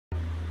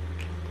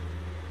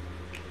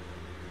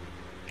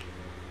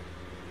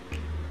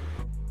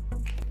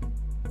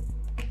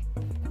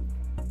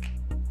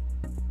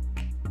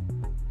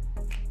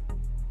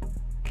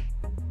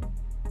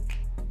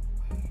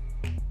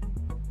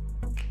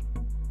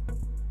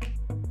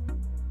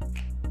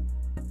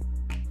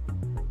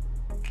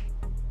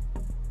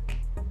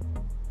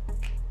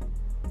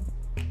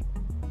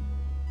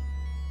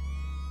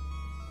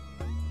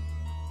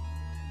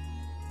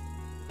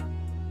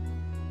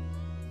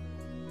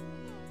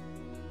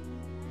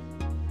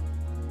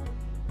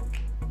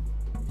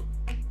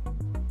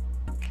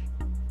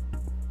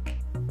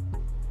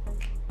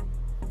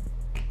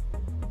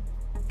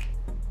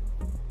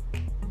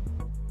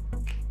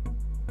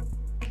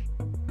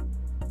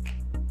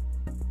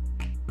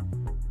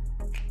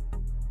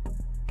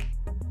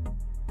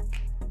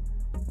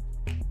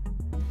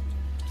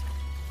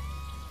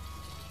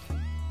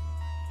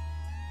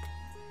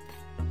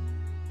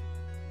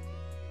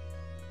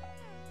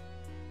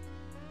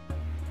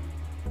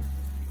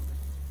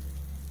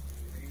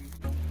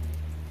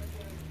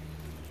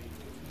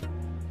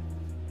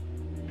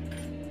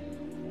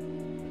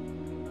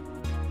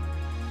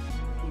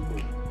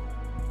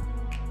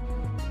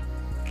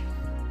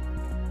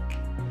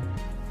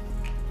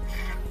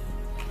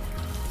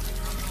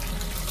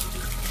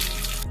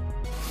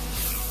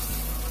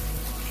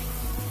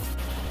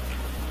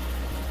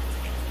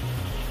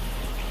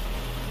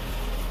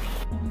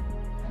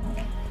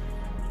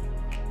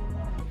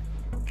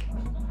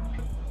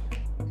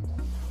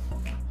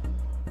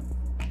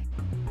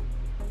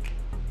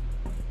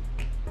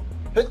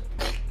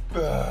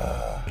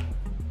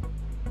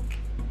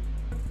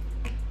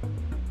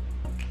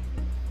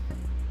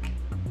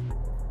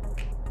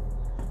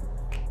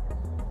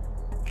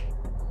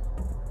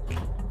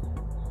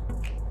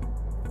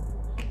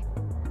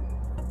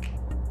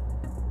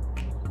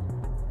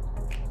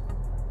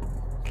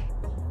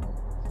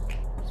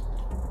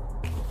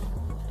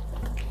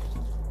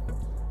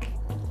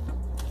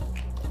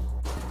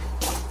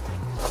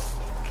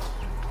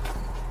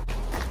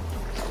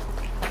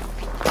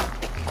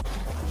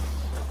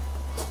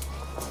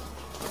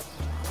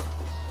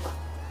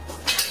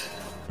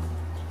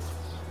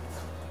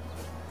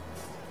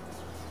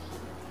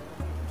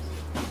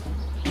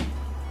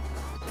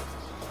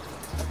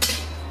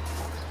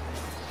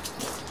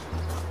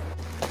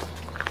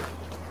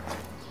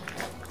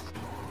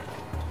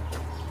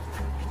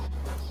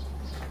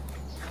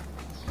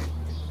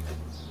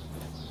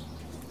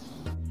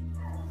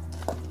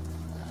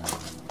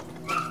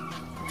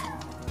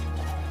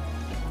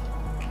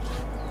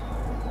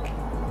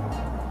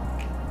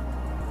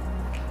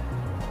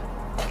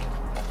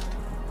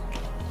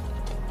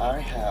I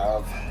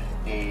have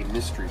a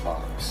mystery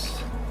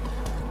box.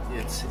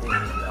 It's a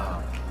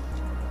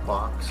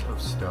box of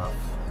stuff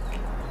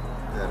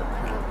that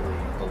apparently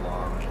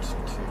belonged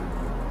to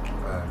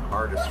an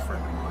artist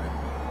friend of mine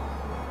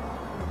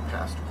who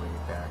passed away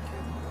back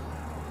in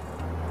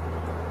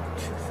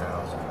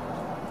 2000. It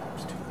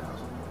was 2000.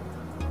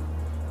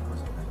 It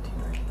was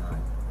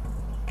 1999.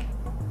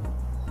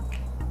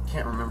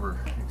 Can't remember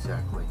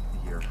exactly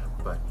the year,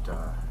 but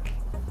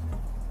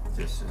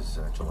this is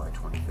July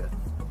 25th.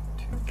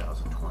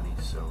 2020,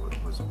 so it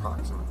was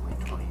approximately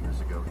 20 years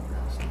ago he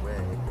passed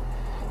away,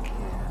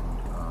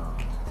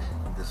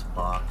 and this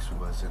box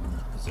was in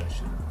the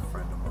possession of a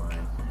friend of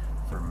mine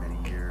for many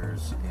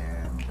years,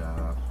 and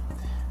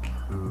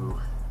who,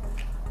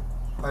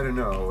 I don't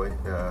know,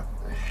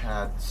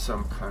 had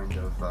some kind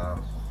of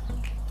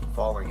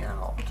falling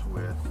out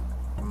with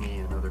me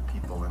and other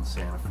people in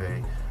Santa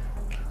Fe.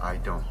 I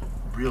don't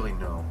really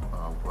know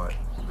what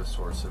the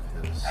source of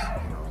his,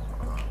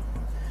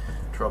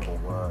 trouble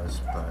was,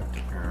 but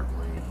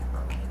apparently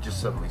he just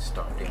suddenly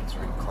stopped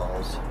answering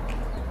calls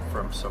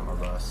from some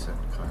of us and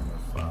kind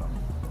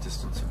of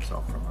distanced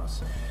himself from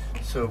us.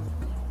 So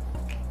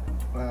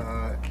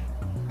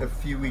a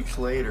few weeks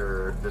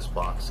later, this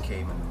box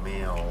came in the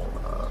mail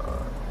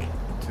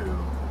to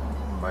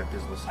my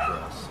business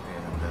address,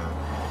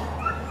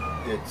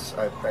 and it's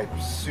I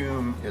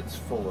assume it's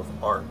full of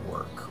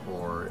artwork,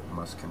 or it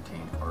must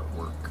contain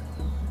artwork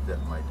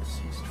that my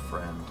deceased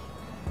friend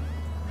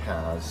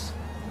has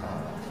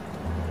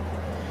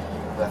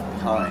left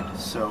behind.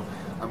 So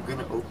I'm going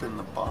to open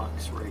the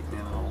box right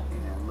now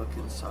and look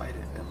inside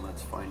it, and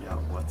let's find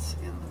out what's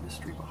in the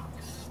mystery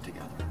box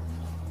together.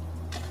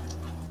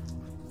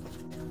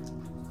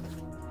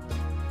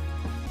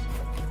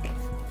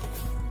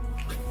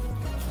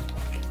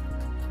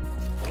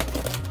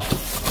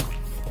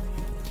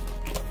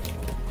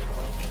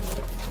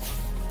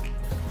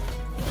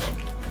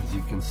 As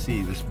you can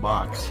see, this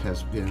box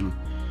has been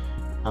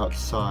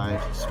outside,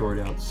 stored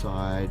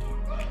outside,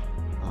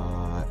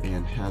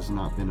 and has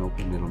not been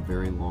opened in a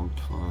very long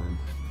time.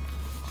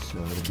 So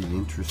it'll be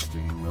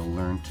interesting. We'll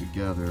learn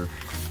together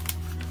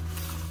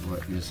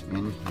what is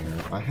in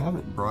here. I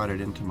haven't brought it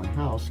into my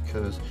house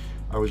because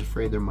I was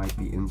afraid there might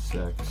be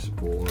insects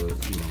or,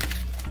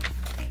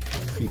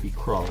 creepy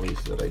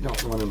crawlies that I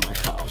don't want in my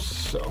house.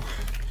 So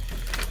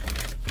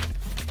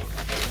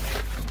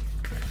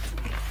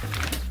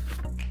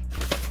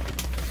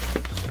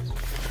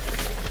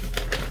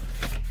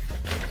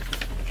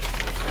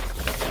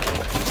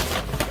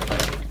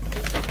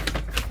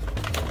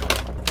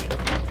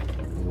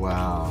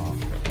wow.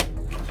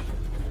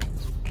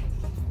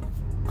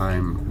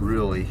 I'm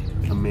really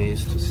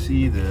amazed to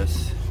see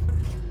this.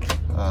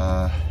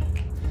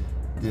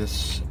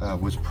 This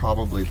was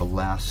probably the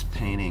last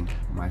painting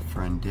my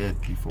friend did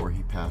before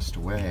he passed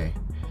away,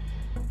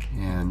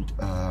 and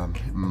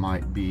it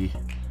might be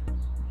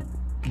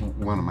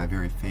one of my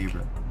very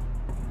favorite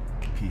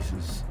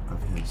pieces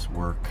of his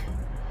work.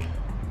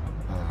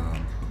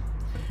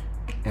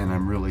 And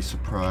I'm really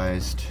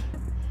surprised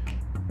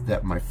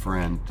that my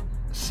friend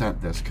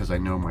sent this, because I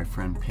know my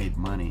friend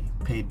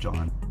paid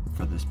John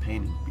for this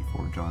painting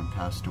before John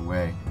passed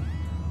away,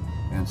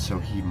 and so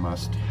he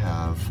must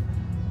have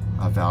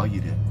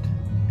valued it,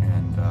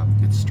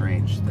 and it's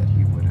strange that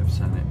he would have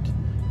sent it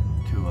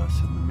to us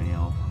in the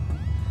mail.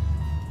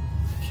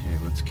 Okay,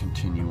 let's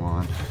continue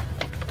on.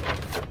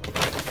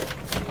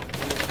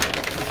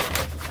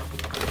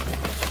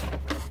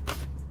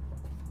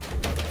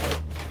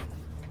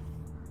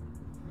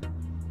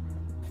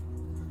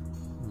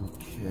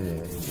 Okay,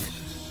 this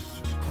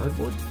is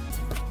cardboard.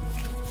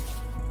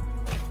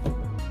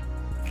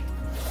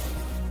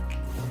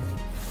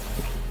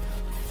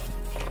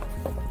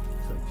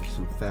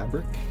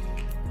 Fabric.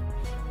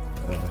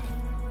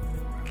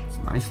 It's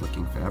nice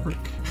looking fabric,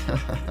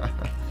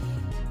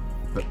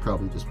 but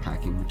probably just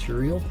packing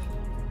material.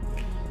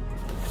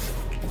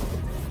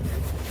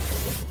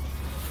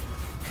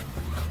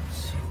 Let's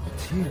see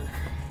what's here.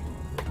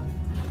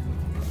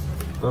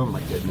 Oh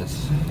my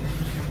goodness.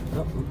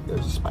 Oh,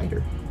 there's a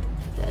spider.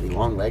 Daddy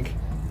long leg.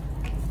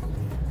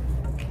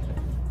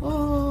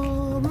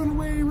 Oh, run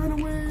away,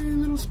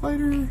 little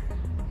spider.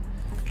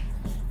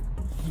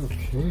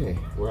 Okay,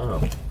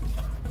 wow.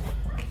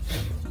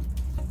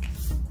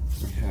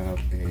 We have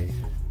a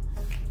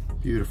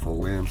beautiful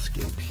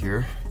landscape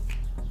here,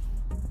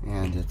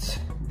 and it's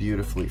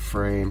beautifully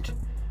framed.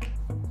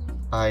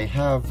 I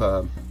have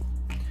a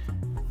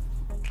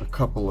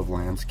couple of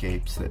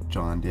landscapes that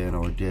John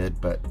did,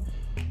 but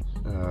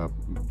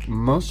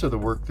most of the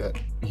work that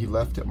he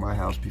left at my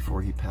house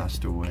before he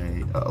passed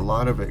away, a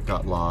lot of it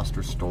got lost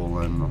or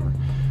stolen or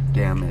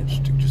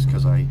damaged just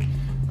because I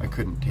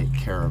couldn't take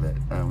care of it.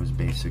 I was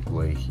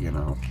basically, you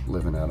know,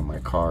 living out of my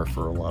car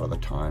for a lot of the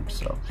time,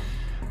 so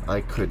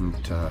I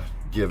couldn't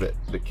give it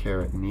the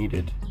care it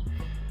needed.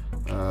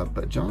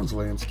 But John's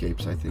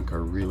landscapes, I think,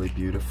 are really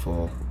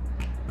beautiful,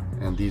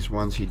 and these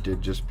ones he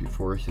did just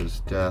before his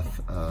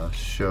death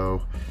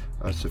show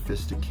a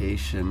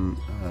sophistication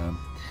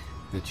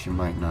that you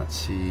might not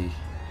see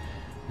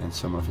in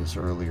some of his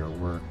earlier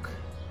work.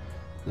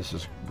 This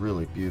is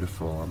really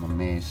beautiful. I'm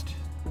amazed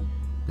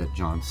that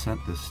John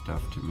sent this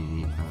stuff to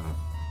me,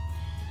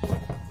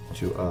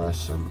 to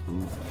us. I'm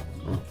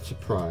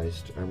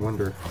surprised. I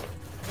wonder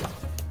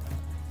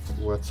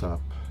what's up.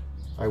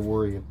 I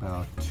worry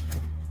about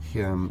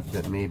him,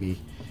 that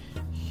maybe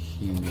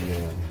he,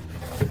 you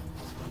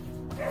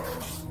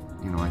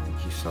know, I think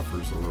he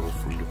suffers a little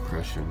from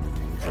depression and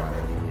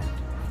anxiety.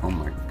 Oh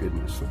my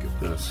goodness, look at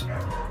this.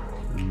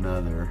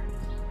 Another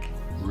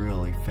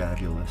really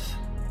fabulous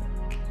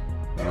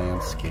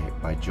landscape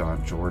by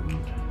John Jordan.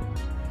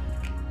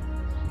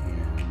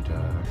 And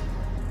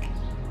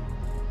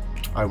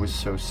I was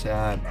so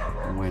sad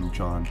when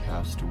John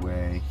passed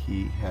away.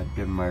 He had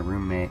been my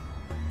roommate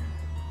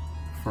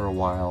for a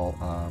while,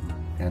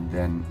 and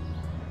then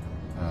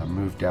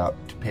moved out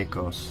to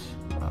Pecos,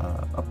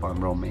 up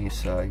on Ro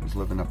Mesa. He was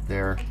living up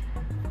there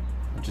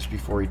just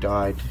before he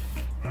died,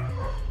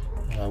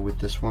 with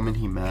this woman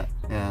he met,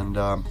 and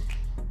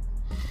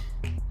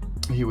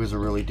he was a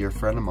really dear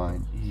friend of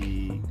mine.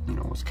 He, you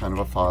know, was kind of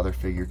a father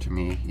figure to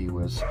me. He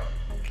was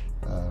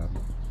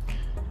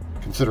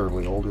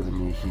considerably older than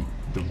me.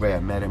 The way I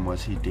met him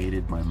was he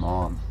dated my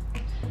mom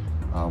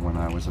when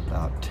I was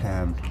about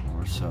 10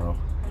 or so,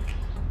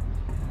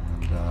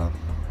 and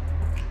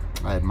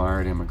I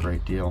admired him a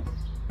great deal.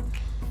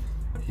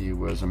 He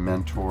was a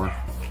mentor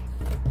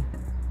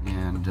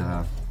and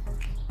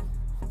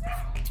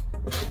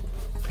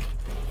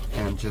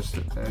just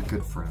a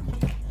good friend.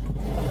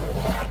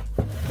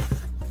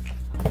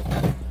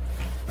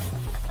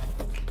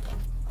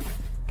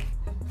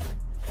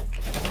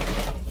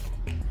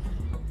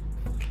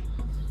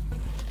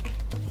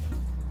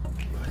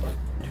 What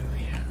do we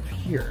have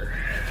here?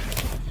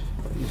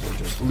 These are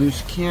just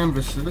loose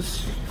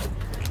canvases.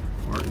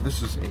 Or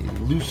this is a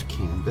loose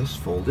canvas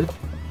folded.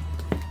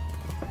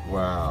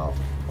 Wow.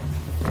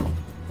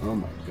 Oh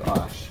my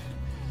gosh.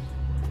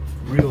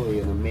 Really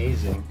an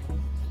amazing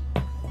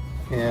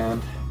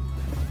and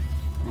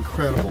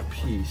incredible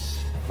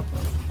piece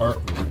of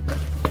artwork.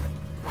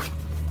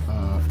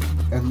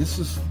 And this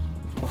is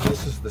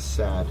the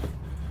sad,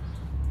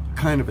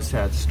 kind of a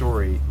sad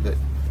story, that,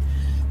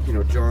 you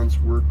know, John's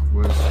work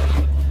was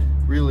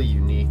really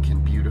unique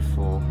and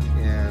beautiful,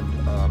 and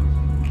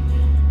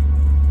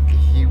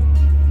he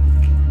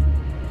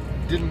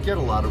didn't get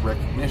a lot of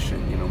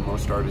recognition. You know,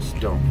 most artists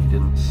don't. He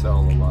didn't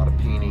sell a lot of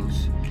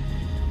paintings,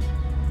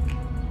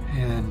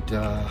 and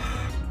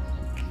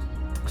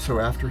so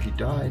after he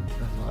died,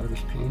 a lot of his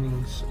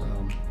paintings,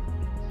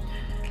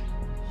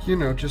 you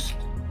know, just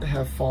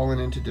have fallen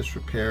into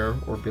disrepair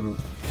or been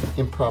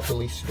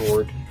improperly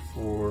stored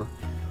or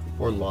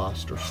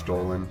lost or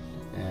stolen.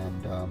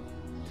 And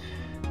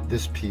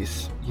this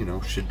piece, you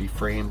know, should be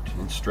framed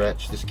and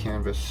stretched. This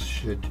canvas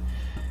should,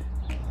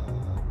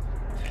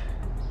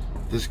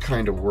 this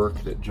kind of work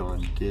that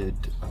John did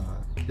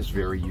is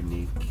very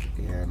unique,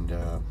 and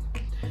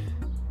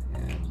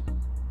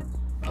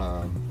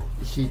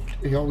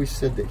he always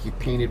said that he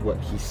painted what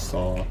he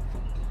saw.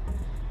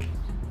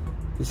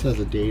 This has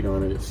a date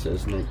on it. It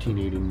says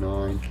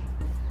 1989.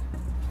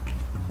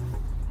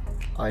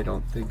 I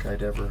don't think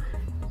I'd ever,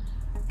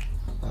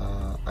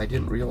 I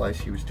didn't realize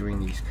he was doing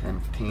these kind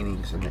of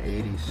paintings in the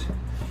 80s.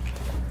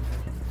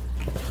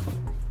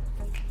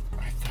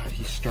 I thought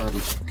he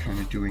started kind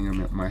of doing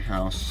them at my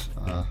house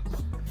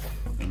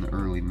in the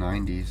early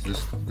 90s.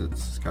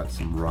 This got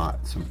some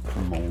rot, some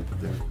mold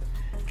there.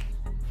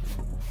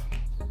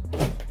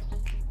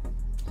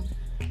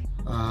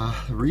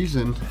 The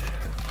reason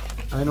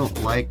I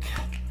don't like,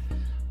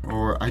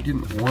 or I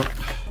didn't want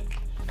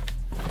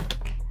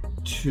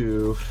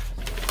to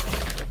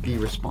be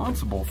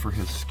responsible for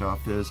his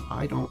stuff, is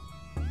I don't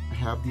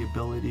have the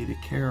ability to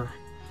care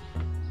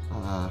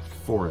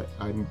for it.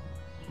 I'm,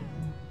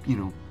 you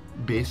know,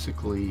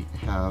 basically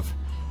have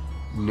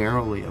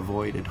narrowly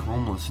avoided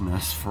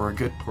homelessness for a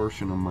good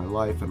portion of my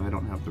life, and I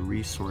don't have the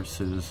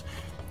resources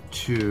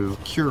to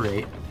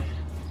curate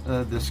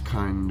this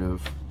kind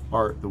of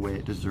art the way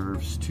it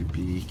deserves to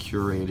be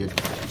curated.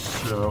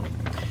 So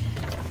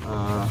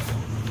I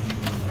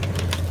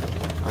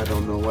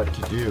don't know what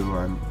to do.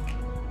 I'm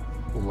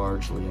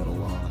largely at a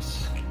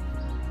loss.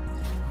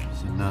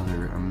 There's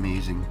another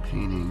amazing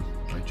painting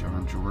by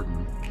John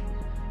Jordan.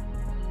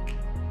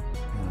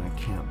 And I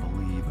can't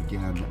believe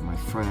again that my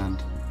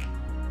friend,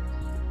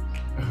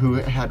 who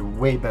had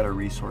way better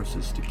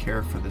resources to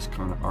care for this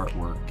kind of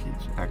artwork,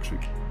 he's actually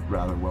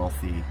rather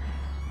wealthy,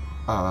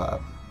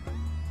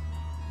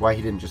 why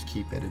he didn't just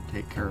keep it and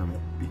take care of it,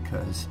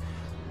 because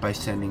by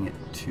sending it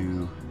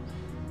to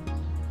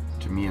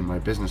me and my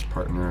business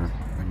partner,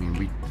 I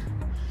mean,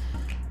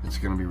 it's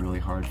going to be really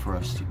hard for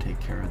us to take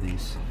care of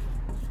these.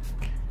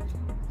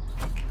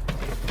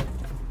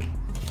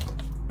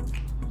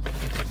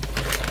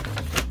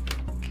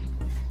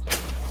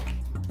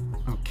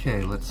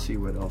 Okay, let's see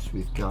what else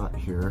we've got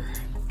here.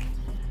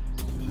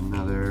 There's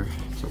another,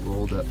 it's a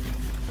rolled up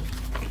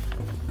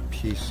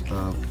piece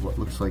of what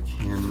looks like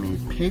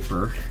handmade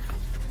paper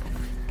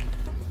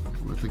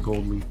with a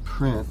gold leaf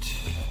print.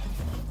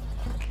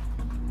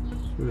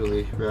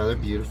 Really rather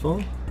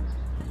beautiful.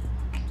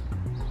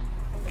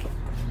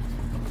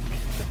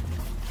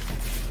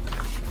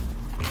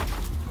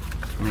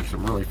 Make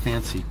some really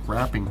fancy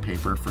wrapping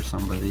paper for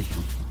somebody.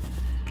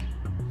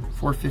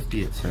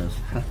 $4.50 it says.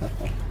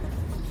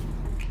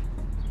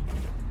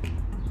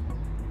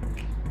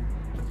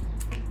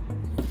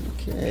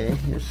 Okay,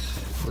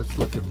 let's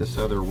look at this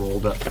other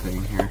rolled up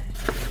thing here.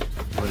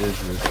 What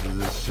is this? Is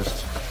this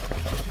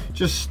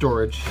just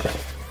storage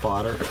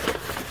fodder?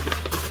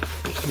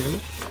 Okay.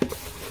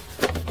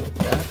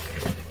 Back.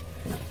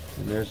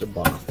 And there's a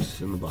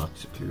box, and the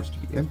box appears to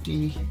be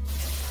empty.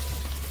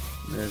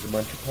 And there's a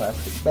bunch of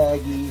plastic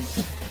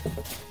baggies.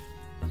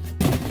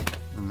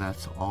 And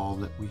that's all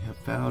that we have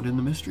found in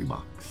the mystery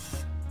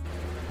box.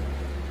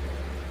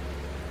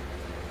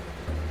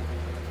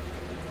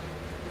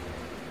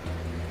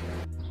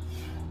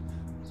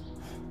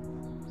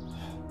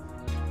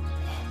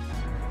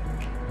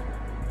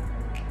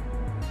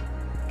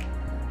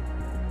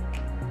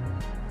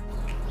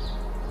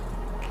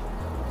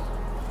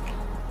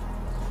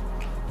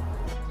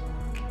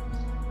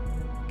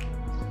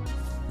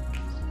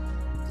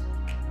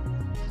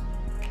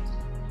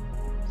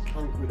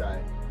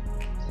 Kudai.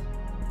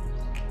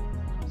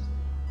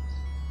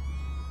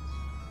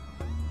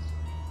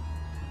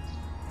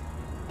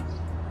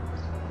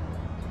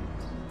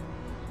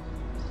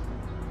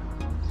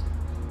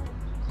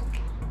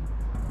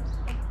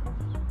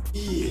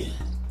 Yeah.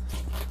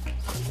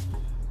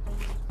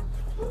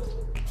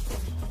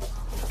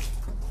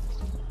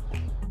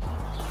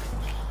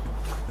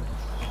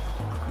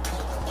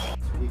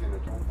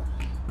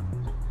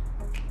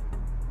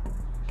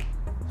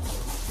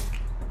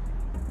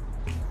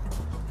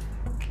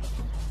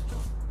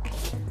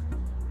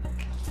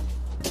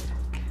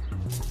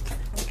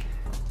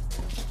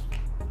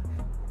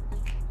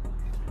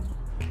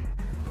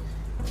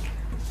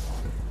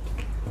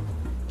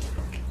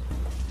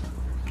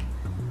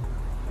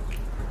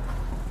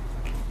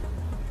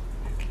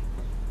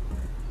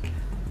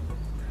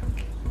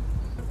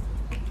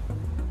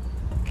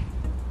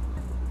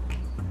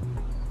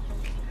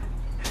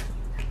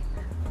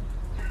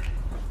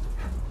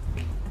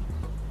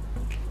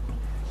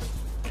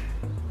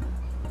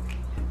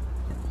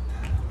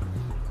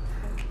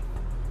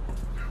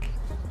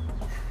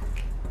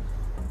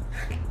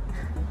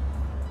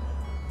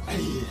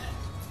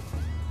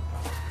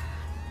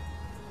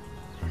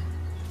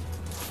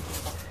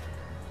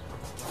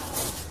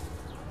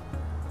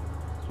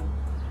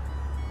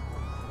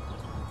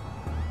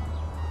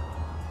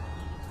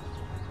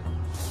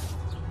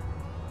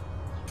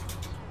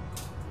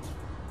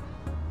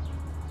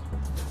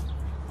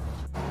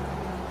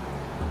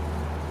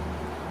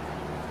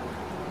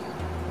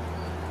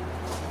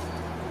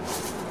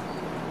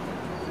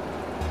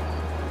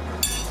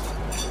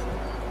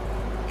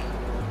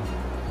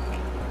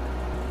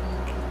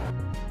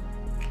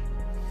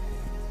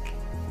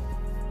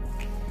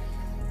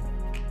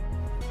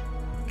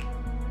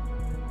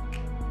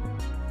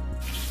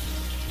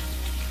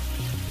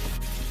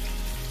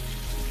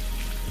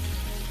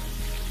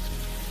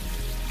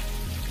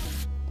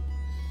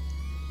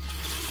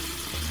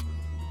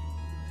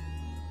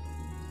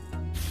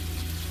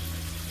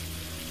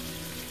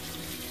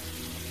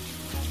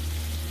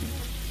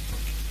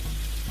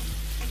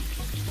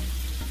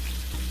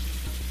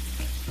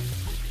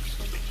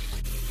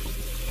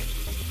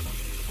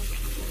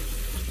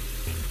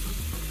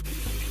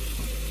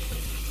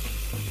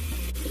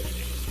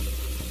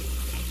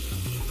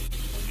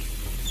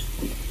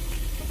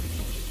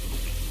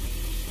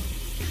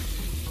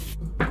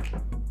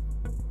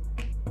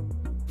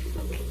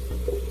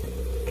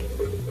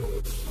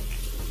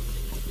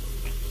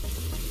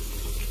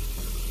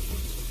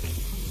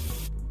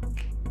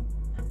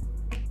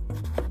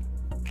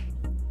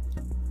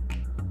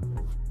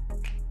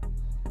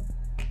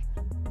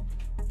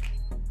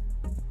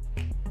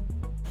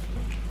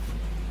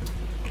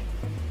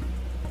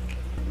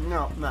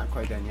 No, not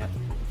quite done yet.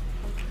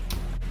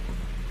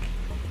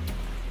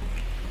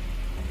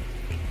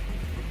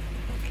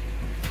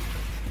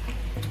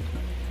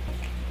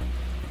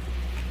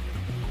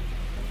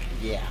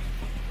 Yeah.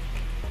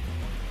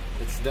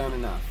 It's done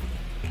enough.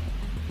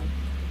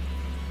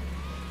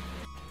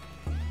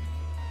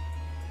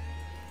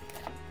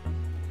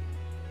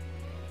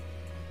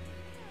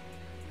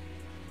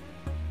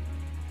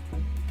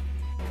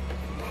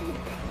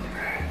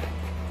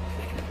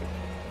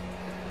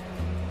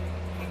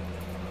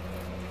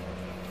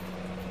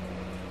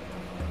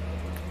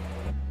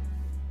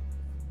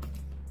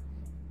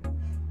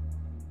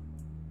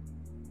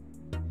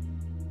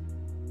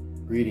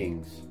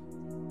 Greetings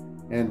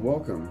and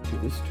welcome to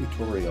this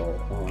tutorial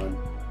on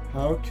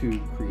how to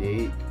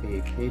create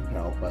a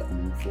PayPal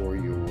button for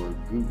your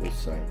Google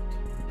site.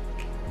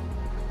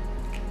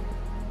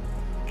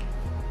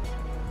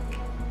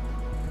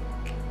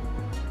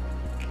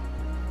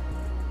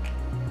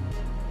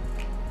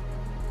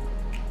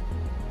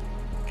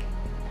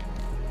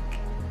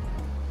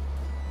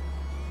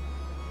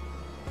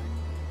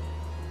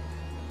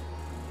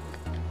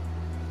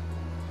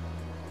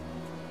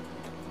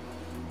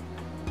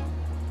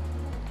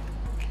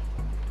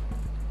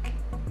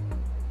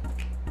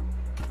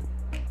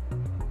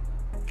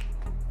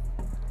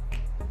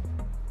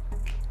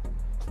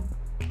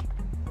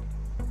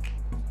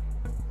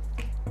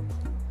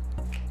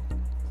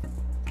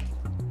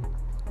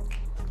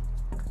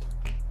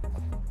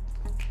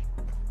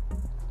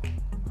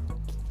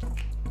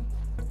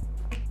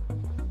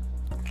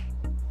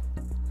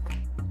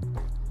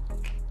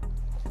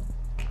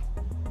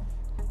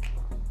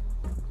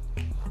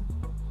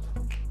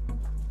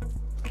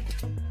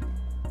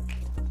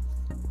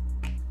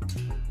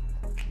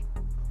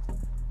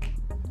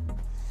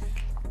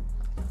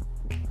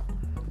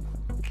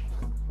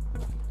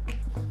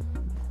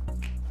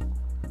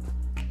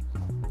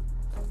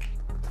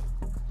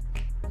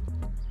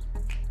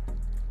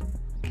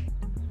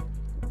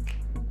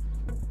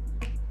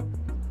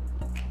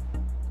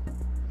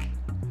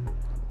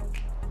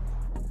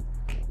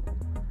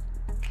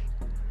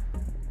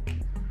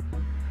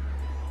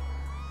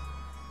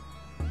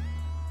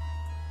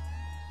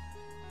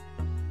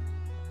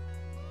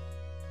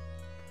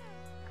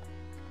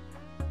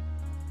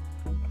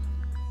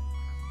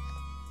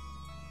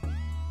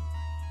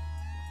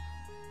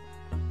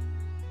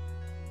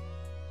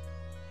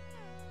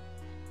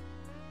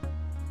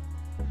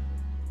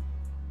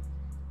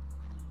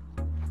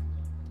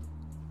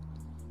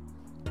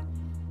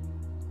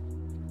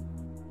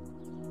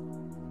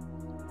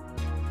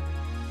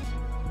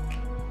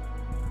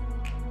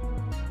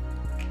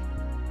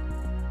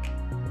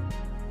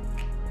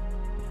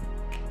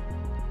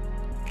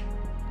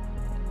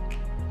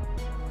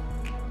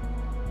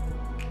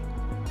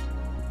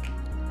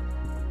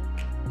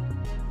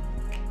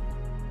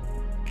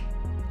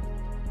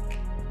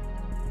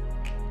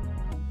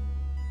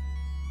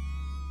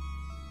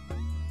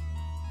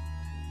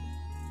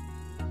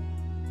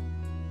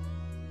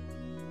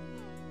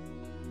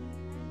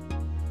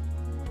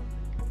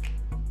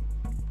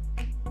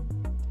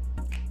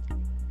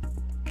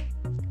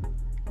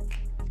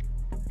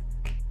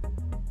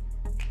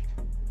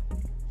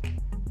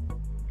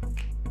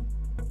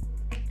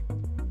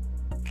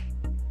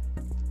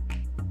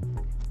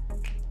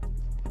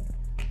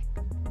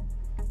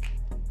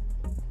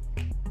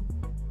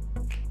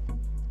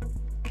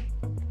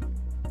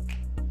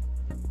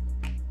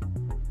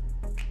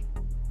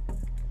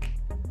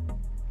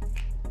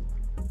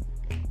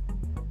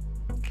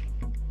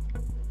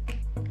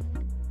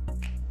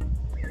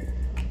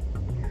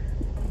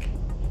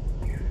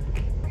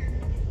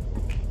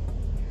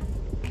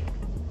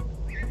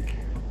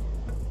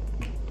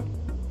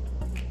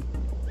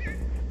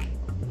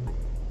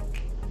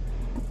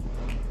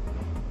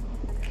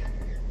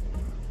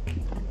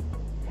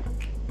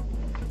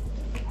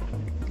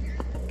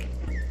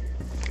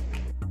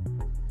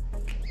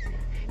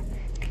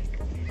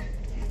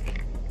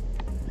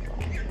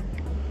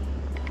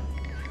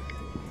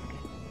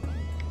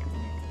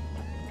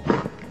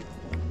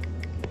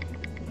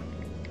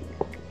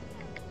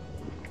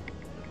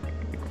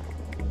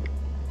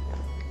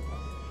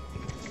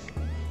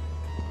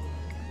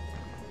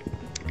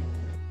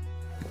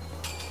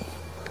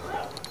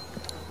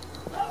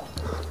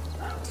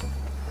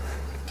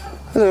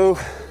 Hello. Hello.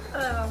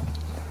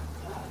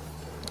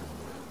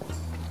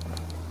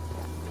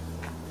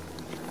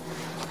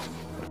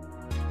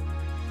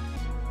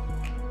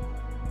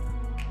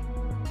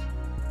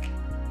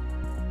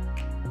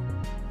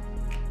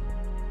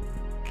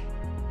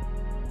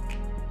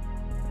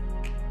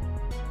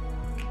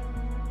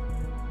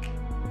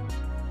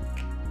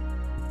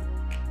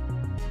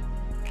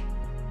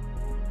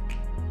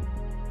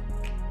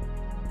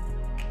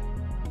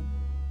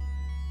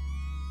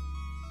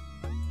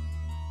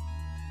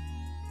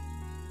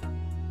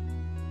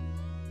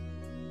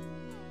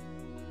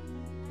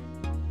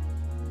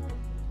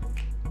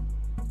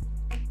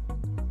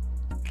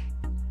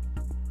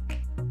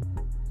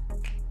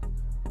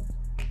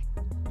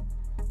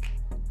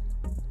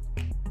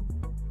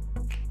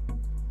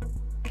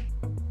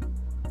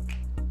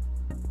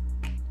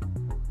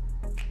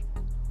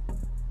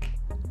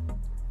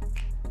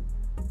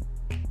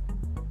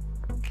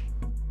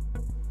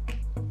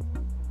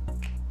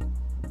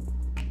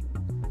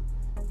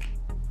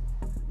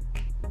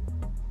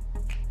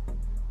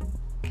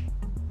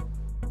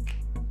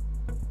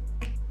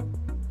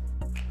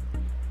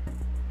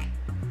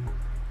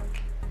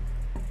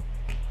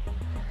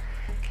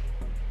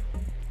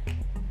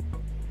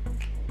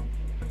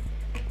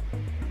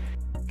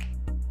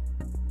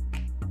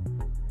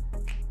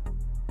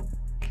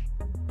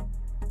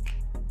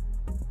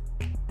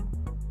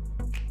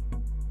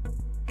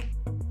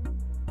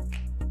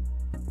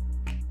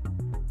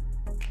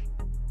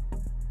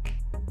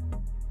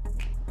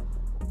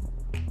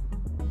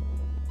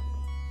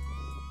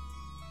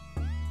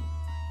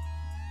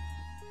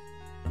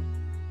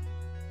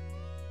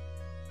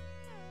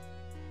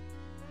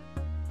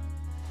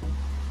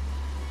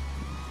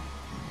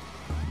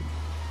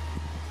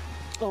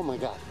 Oh my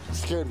God,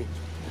 scared me.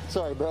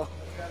 Sorry, bro.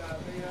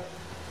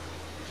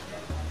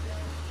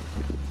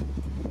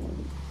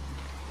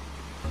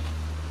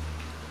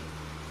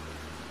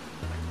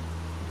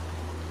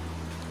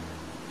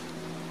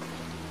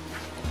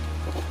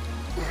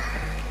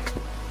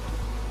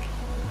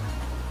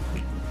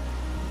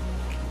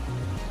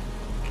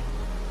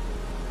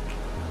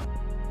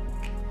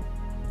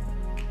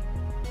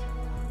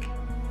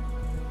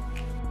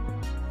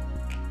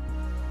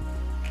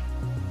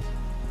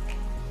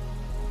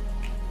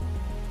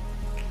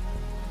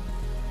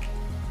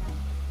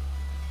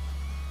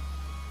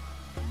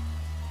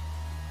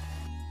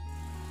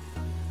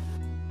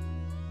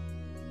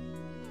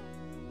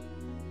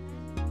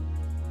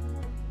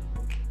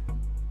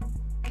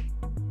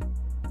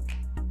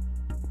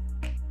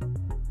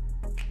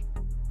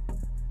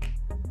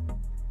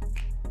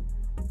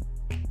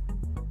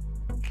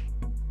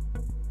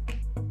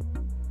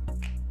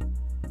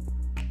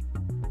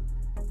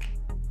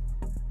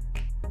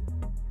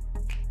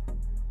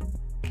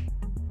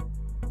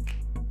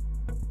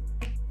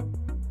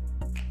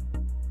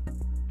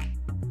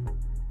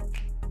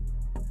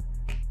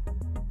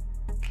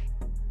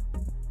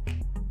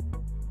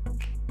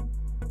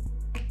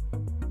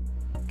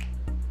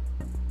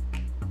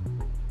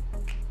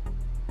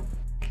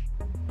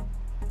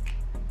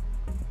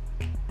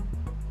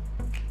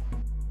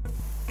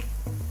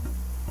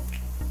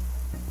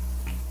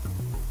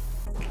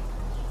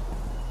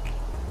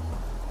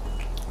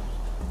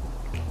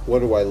 What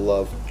do I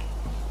love?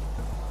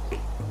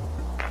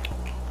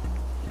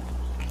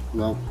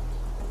 Well,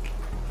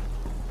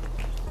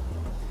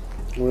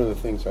 one of the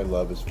things I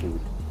love is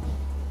food.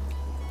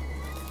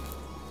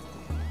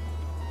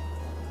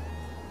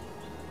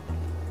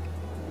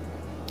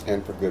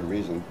 And for good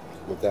reason.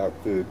 Without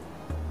food,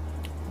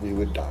 we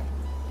would die.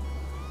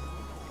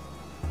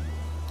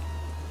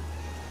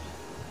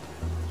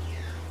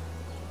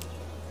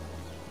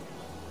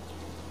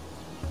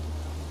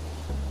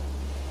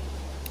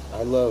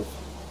 I love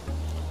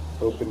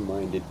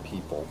open-minded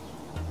people.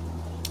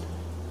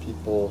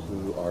 People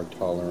who are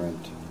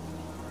tolerant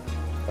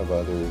of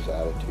others'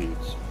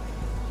 attitudes.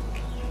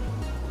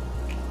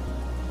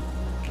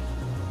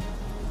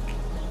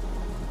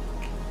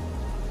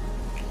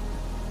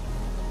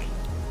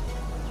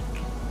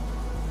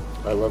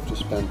 I love to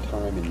spend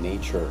time in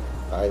nature.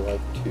 I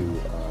like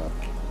to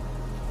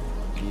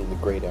be in the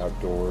great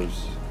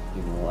outdoors.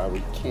 You know, I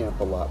would camp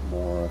a lot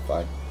more if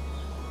I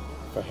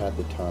had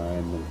the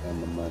time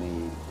and the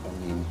money.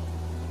 I mean,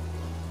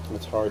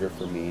 it's harder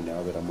for me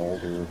now that I'm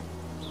older.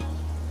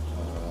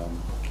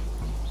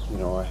 You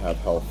know, I have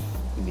health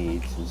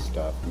needs and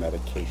stuff,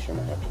 medication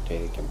I have to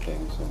take and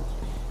things, and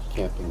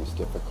camping is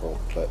difficult,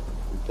 but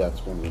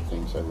that's one of the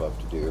things I love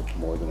to do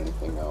more than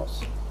anything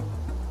else.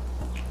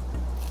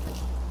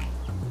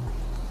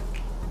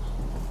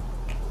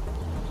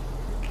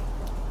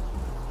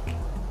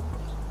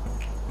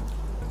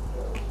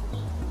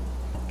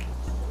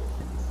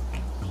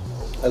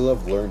 I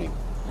love learning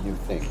new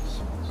things.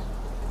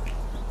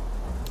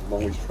 I'm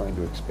always trying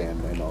to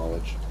expand my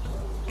knowledge.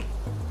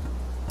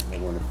 I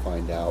want to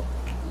find out,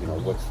 you know,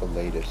 what's the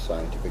latest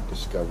scientific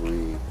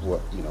discovery,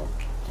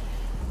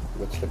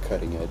 what's the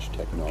cutting edge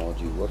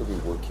technology, what are we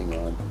working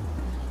on?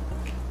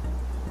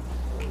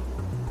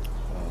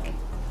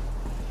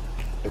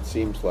 It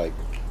seems like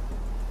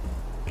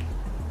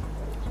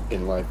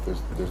in life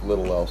there's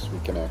little else we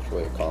can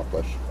actually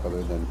accomplish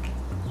other than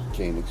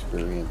gain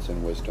experience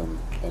and wisdom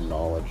and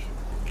knowledge.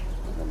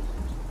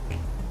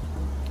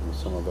 And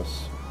some of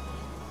us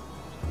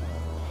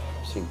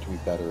seem to be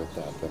better at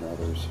that than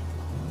others.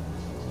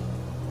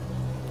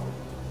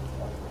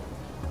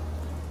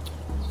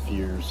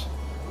 Fears.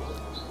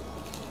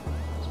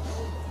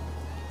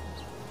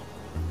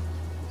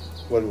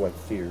 What do I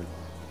fear?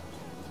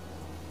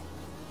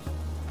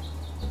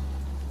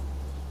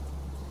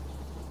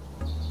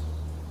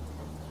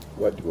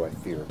 What do I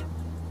fear?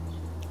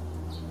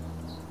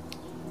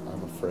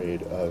 I'm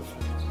afraid of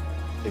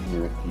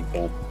ignorant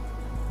people.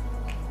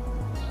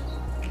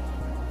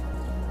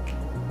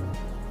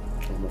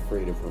 I'm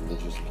afraid of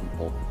religious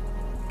people.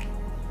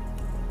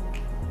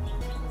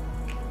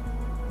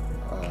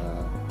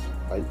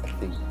 I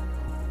think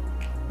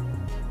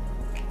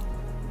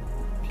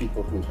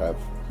people who have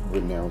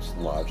renounced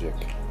logic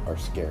are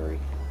scary.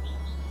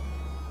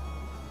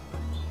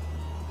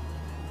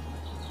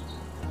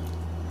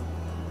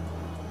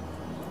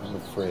 I'm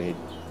afraid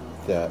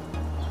that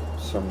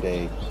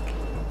someday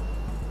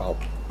I'll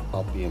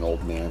be an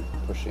old man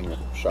pushing a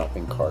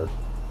shopping cart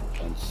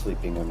and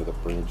sleeping under the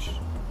bridge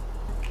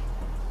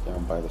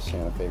down by the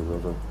Santa Fe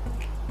River.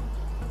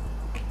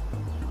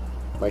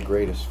 My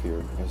greatest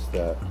fear is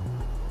that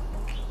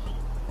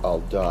I'll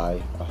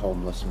die a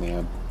homeless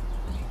man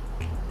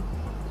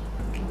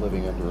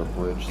living under a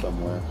bridge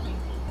somewhere.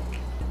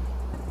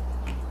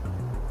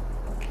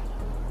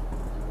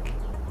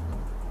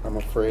 I'm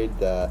afraid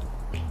that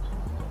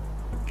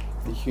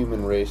the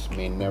human race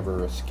may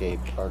never escape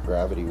our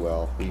gravity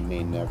well. We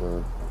may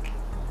never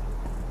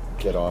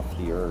get off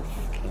the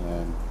Earth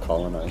and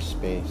colonize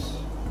space.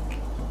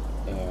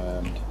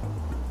 And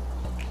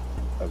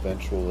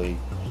eventually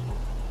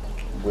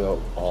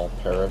we'll all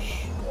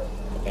perish,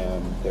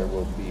 and there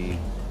will be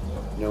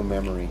no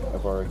memory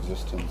of our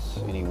existence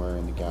anywhere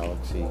in the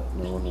galaxy.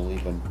 No one will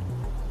even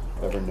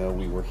ever know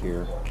we were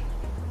here,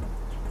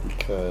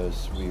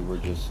 because we were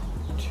just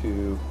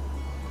too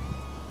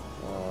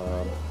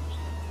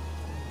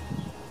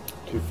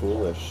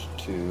foolish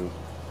to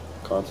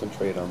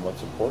concentrate on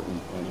what's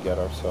important and get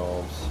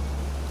ourselves,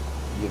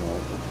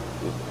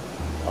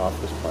 off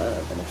this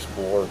planet and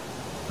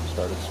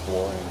start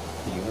exploring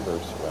the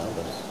universe around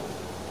us.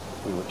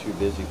 We were too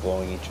busy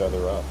blowing each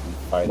other up and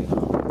fighting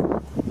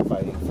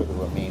for the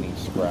remaining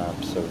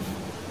scraps of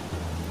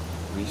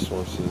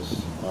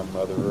resources on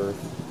Mother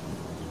Earth.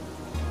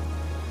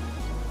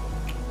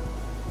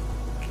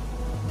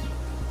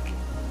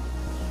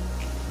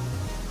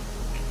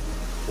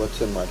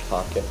 What's in my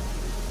pocket?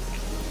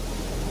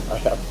 I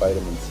have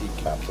vitamin C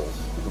capsules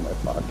in my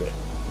pocket,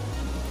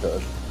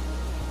 because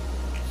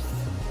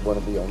one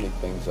of the only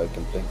things I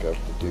can think of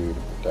to do to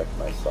protect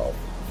myself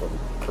from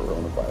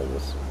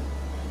coronavirus.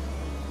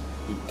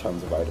 Eat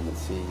tons of vitamin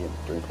C and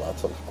drink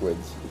lots of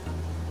liquids.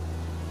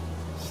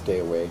 Stay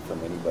away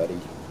from anybody.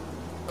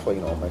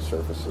 Clean all my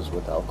surfaces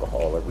with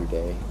alcohol every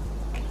day.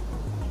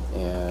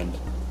 And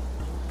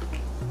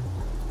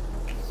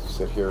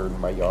sit here in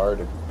my yard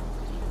and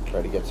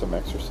try to get some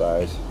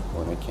exercise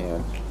when I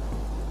can.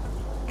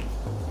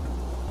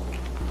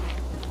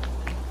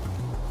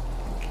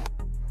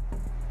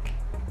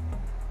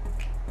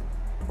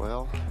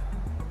 Well,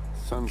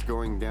 sun's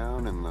going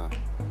down and the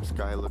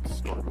sky looks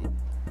stormy.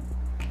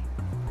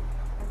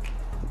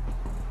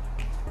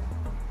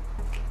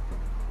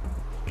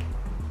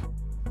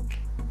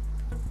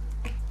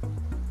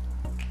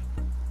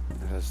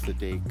 As the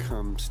day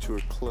comes to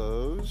a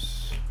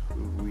close,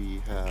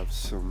 we have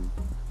some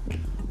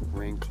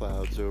rain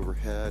clouds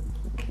overhead,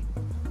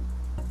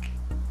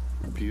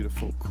 a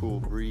beautiful cool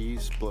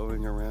breeze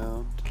blowing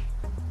around.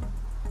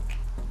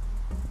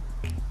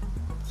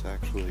 It's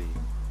actually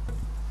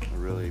a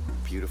really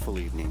beautiful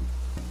evening.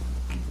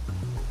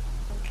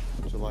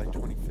 July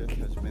 25th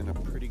has been a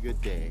pretty good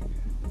day.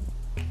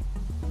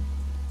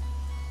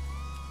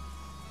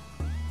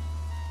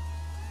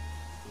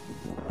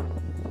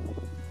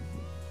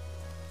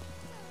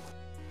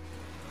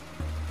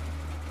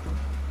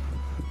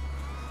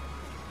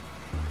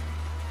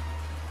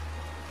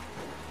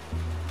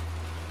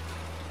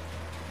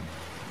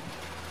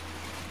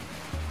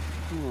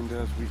 And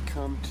as we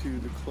come to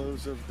the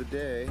close of the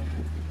day,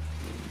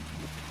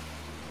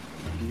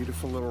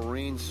 beautiful little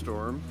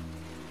rainstorm.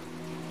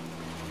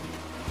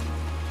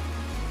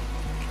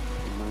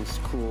 A nice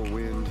cool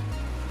wind.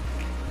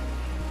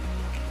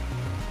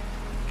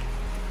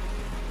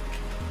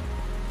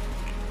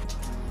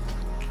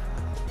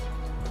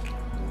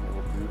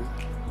 Little Buddha.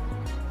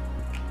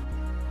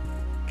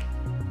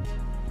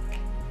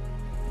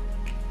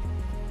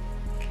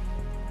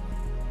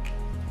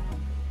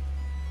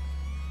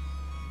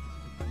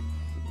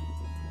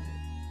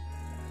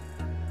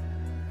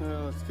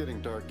 Well, it's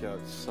getting dark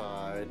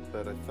outside,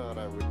 but I thought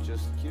I would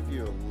just give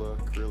you a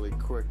look really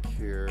quick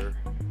here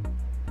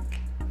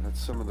at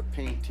some of the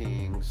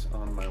paintings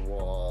on my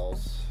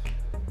walls.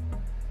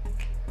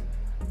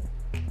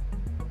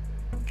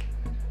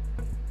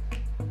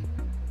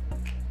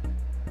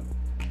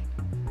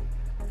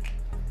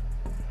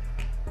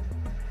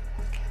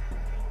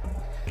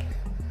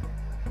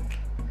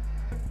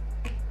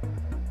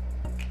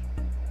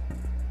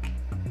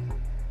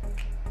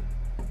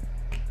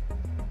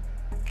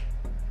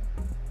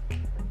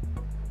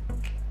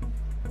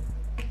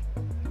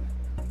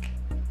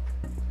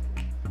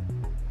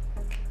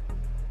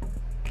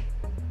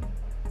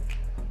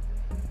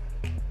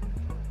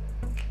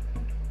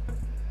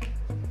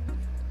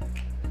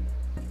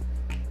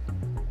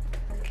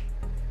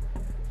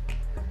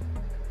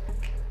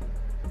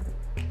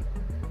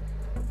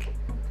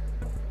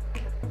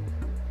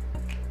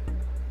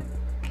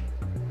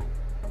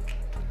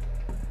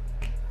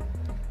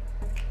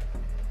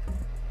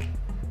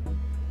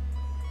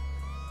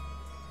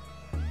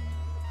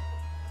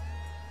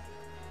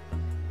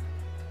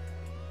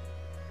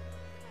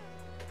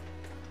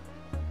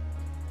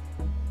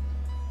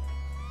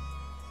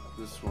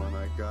 This one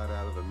I got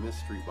out of the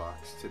mystery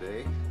box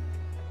today.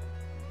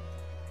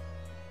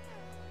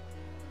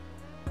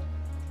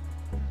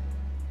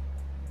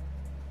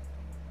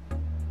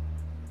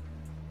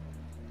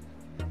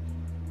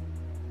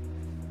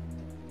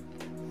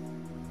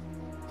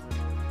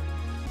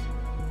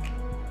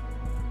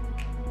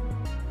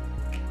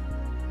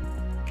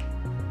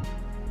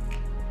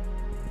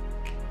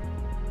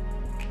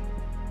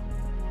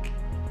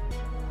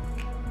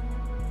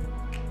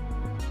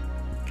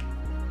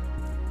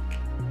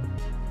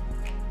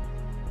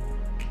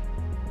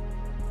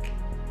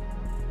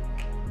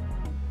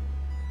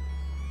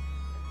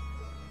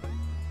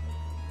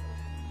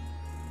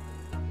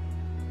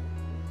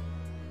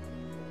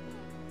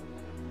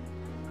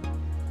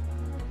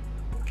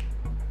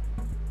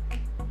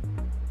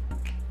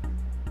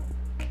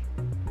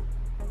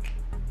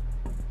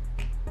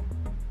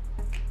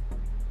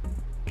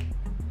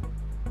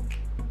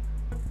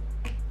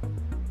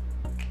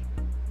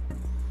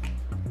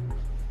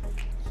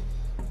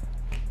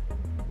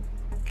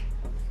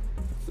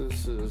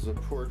 This is a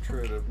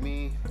portrait of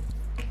me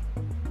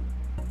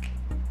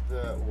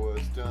that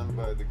was done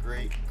by the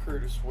great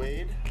Curtis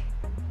Wade.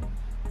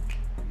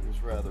 He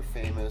was rather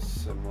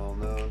famous and well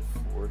known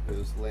for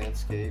his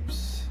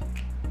landscapes.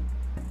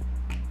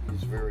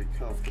 He's very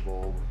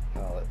comfortable with a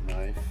palette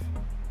knife.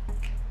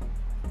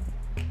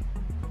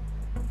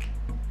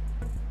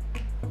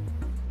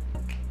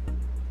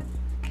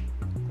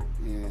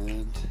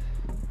 And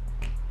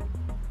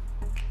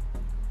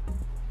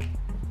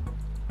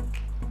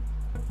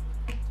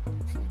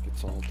looks like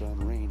it's all done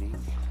raining.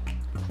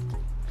 A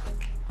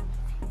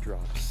few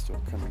drops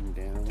still coming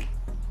down.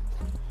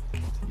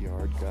 The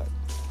yard got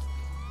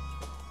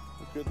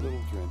a good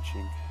little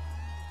drenching.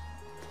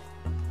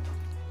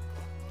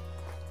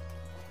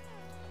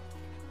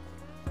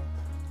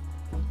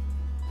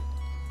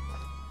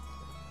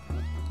 The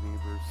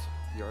neighbor's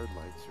yard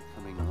lights are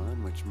coming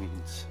on, which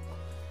means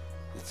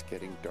it's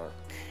getting dark.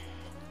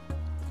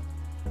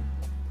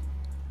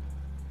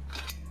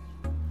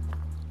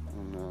 I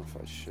don't know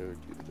if I showed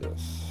you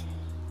this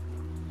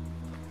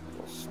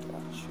little statue.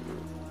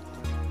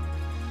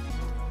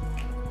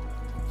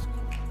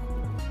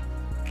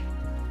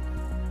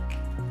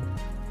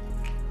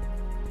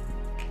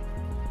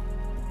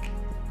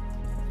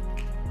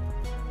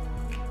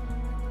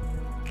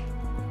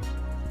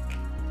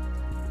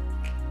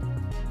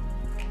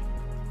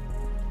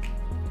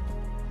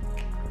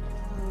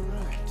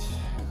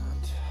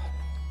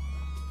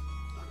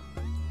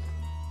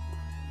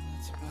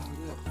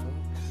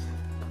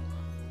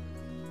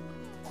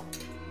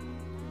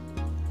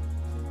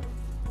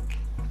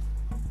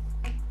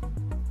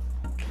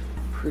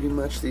 Pretty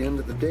much the end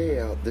of the day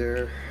out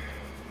there.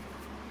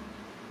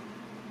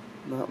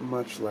 Not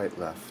much light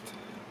left.